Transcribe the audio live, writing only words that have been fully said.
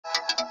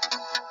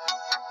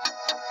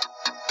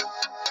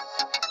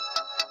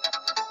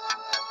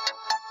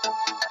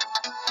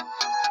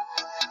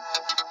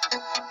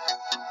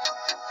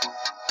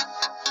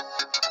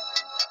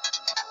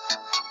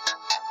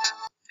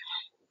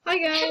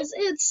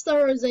it's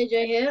StaRose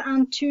AJ here,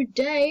 and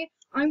today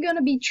I'm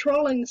gonna be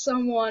trolling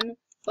someone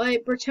by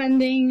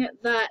pretending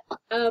that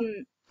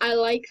I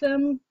like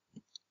them.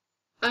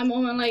 I'm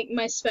on like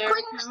my spare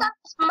account.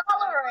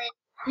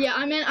 Yeah,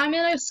 I'm in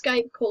a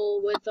Skype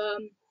call with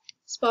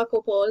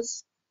Sparkle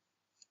Paws,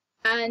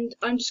 and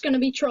I'm just gonna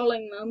be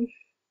trolling them.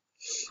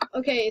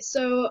 Okay,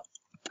 so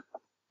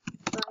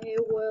I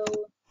will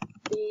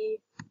be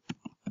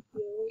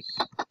yours.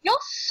 You're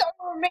so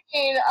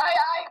mean. I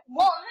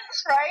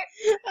once, right?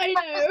 I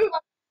know.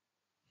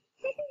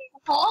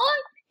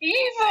 What?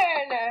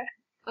 Even?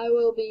 I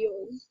will be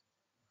yours.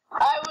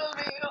 I will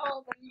be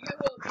yours and you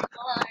will be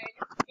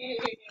mine.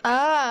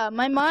 Ah,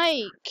 my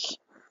mic.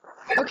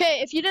 Okay,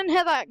 if you didn't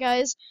hear that,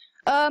 guys,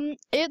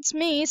 it's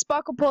me,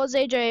 Sparkle Paws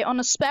AJ, on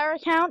a spare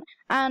account,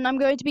 and I'm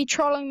going to be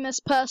trolling this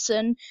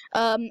person,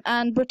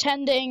 and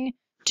pretending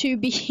to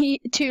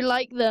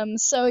like them.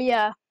 So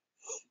yeah,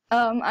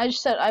 I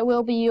just said I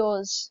will be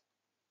yours.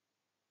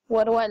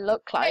 What do I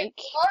look like?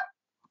 Wait, what?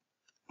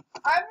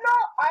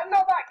 I'm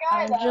not that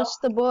guy. I'm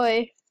just the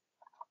boy.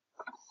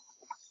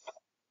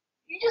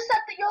 You just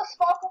said that you're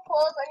Sparkle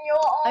Paws and you're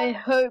on. I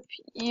hope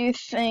you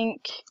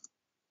think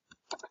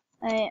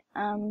I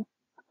am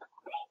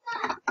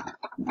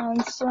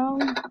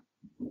handsome.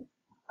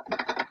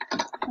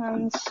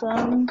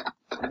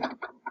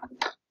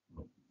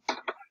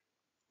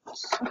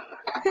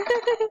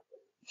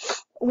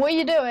 What are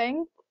you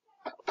doing?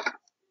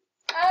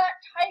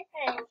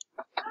 Typing.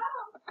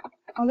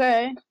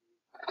 Okay.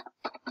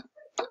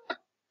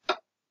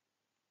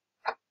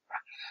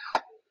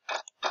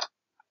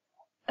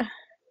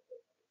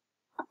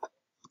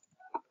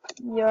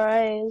 Your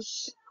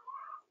eyes.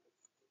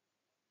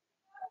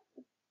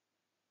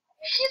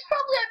 She's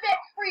probably a bit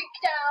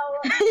freaked out.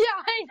 Yeah,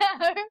 I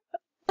know.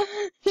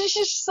 She's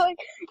just like,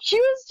 she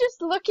was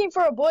just looking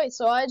for a boy,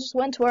 so I just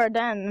went to her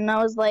den and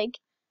I was like,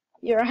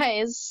 your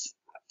eyes.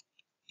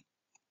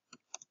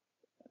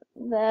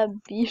 They're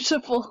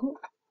beautiful.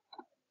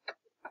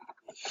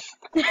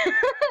 She's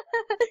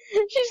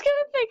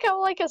gonna think I'm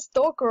like a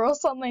stalker or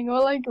something,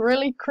 or like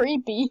really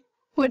creepy,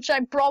 which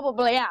I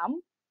probably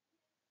am.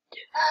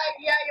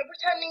 Yeah, you're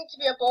pretending to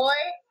be a boy.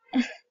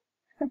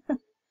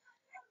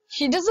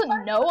 She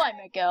doesn't know I'm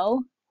a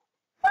girl.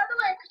 By the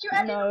way, could you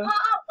edit the part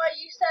out where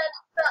you said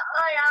that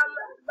I am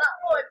that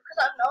boy because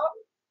I'm not?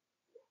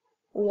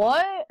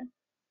 What?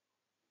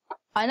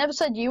 I never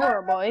said you were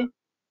a boy.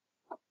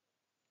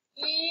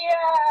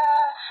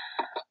 Yeah.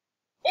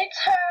 It's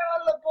her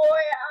on the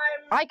boy,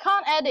 I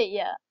can't edit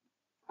yet.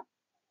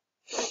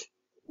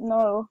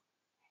 No.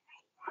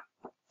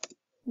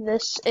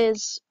 This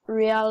is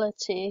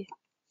reality.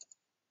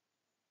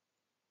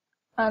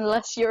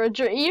 Unless you're a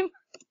dream.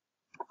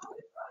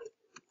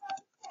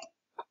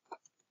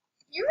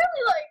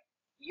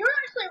 You're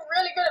actually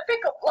really good at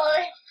pickup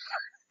lines.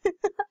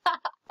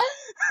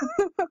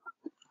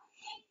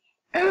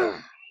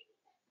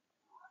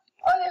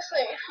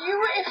 Honestly, if you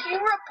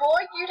were a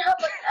boy, you'd have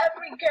like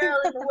every girl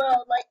in the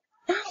world like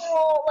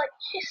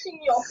kissing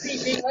your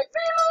feet, being like, "Be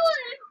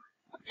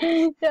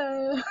mine."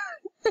 Yeah.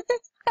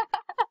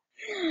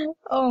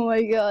 Oh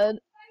my god.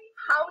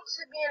 How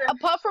to be an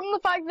Apart from the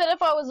fact that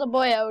if I was a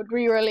boy, I would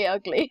be really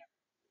ugly.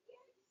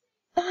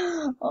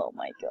 Oh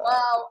my god.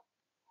 Wow.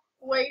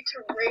 Way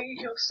to raise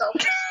yourself.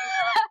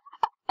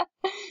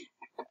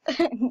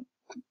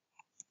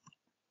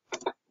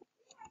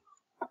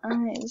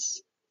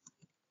 Eyes.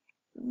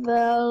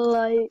 They're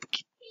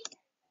like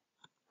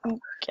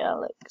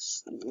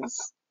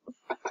galaxies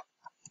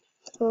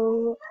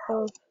full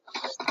of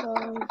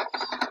stars.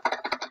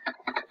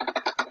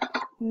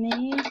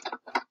 Me?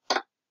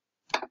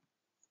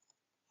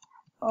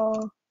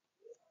 Oh,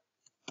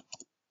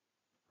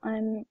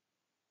 I'm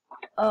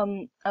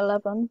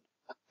 11.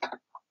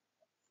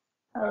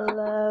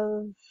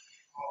 11.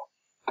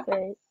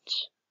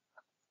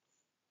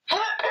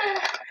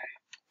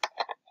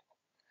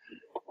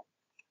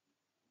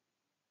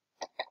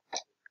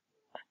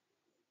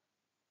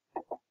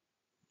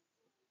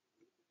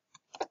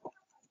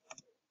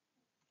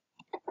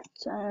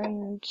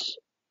 And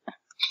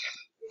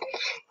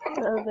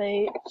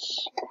elevate.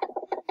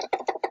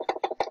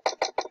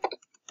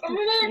 I'm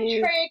gonna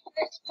trade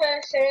this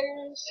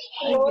person's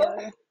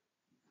look.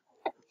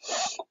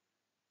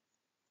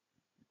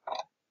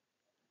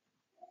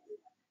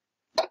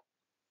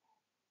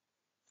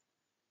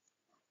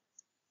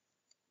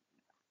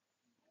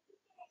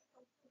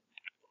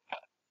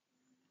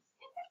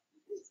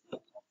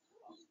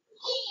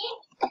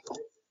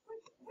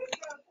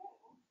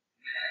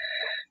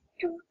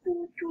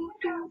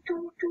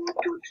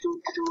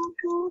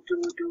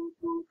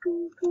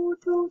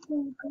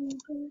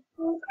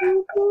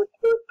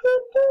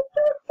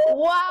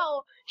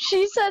 Wow,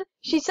 she said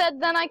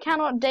then I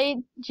cannot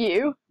date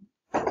you.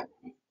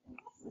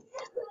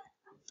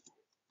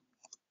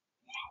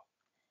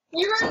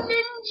 You're a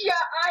ninja,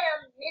 I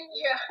am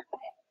ninja.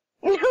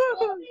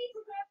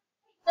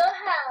 The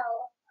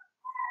hell?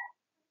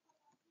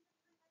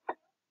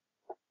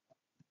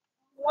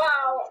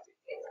 Wow.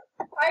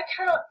 I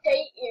cannot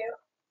date you.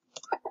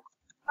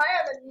 I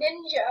am a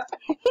ninja.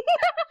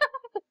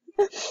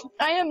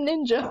 I am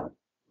ninja.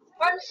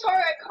 I'm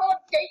sorry, I can't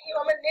date you.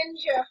 I'm a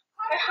ninja.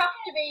 I have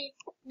to be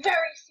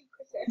very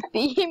secretive.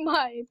 Be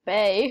my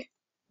bae.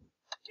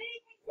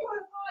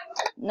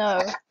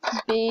 No.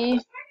 Be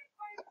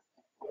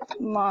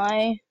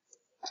my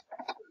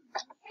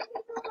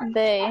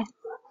bae.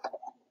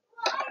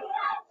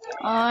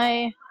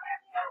 I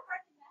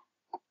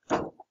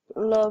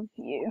love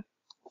you.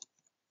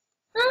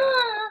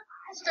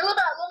 Still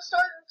about love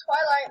stories in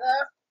Twilight,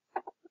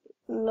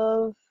 though.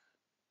 Love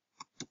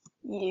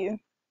you.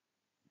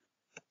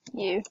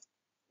 You.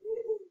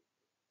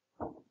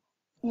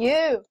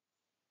 You.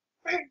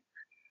 The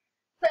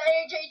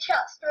AJ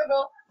chat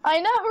struggle. I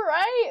know,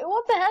 right?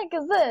 What the heck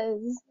is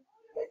this?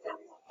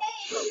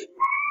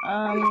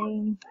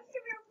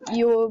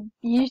 Your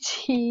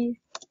beauty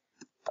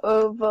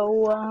overwhelms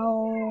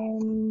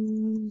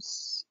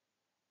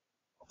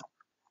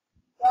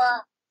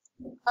Wow.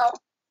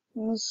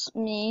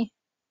 me.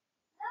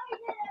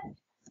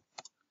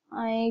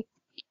 I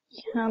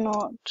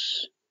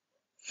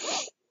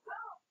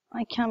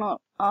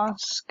cannot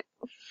ask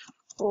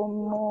for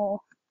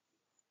more.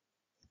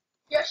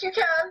 Yes, you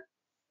can.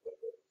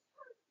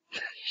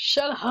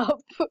 Shut up.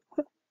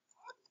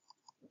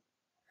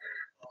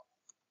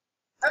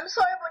 I'm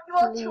sorry, but you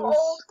are too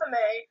old for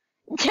me.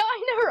 Yeah,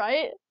 I know,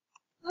 right?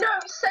 No,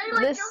 say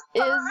like This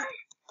you're is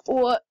 5.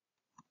 what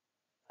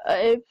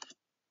I've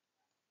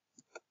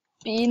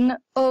been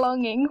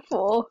longing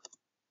for.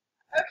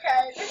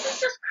 Okay, this is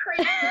just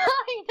creepy.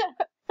 I know.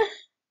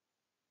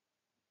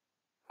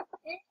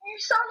 You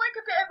sound like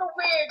a bit of a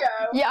weirdo.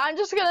 Yeah, I'm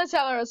just gonna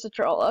tell her it's a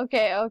troll.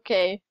 Okay,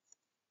 okay.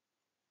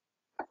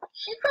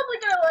 She's probably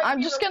gonna like.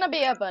 I'm just gonna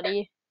be a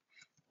buddy.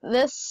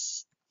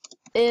 This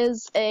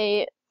is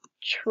a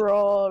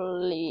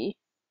trolley.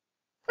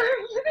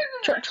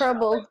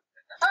 Trouble.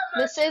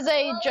 This is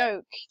a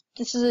joke.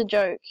 This is a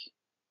joke.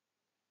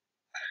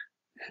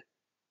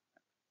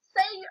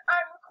 Say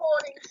I'm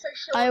recording, so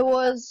she'll. I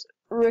was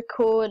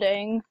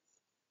recording.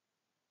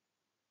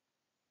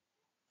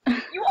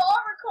 You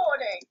are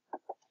recording.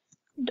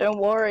 Don't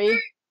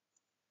worry.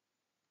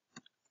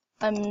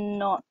 I'm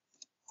not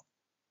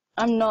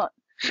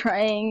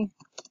trying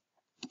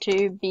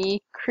to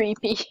be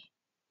creepy.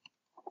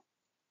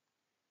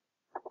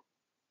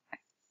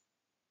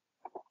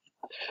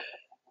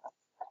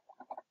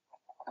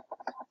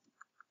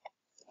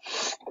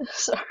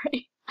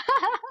 Sorry.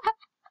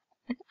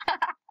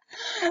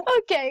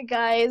 Okay,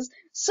 guys.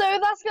 So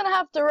that's gonna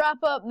have to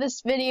wrap up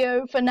this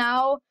video for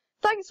now.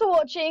 Thanks for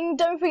watching.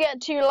 Don't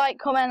forget to like,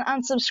 comment,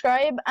 and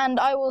subscribe. And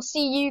I will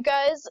see you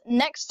guys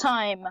next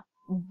time.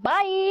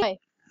 Bye.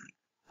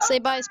 Say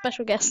bye,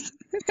 special guest.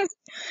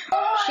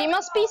 She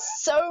must be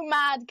so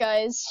mad,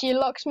 guys. She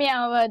locked me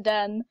out of her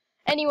den.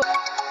 Anyway.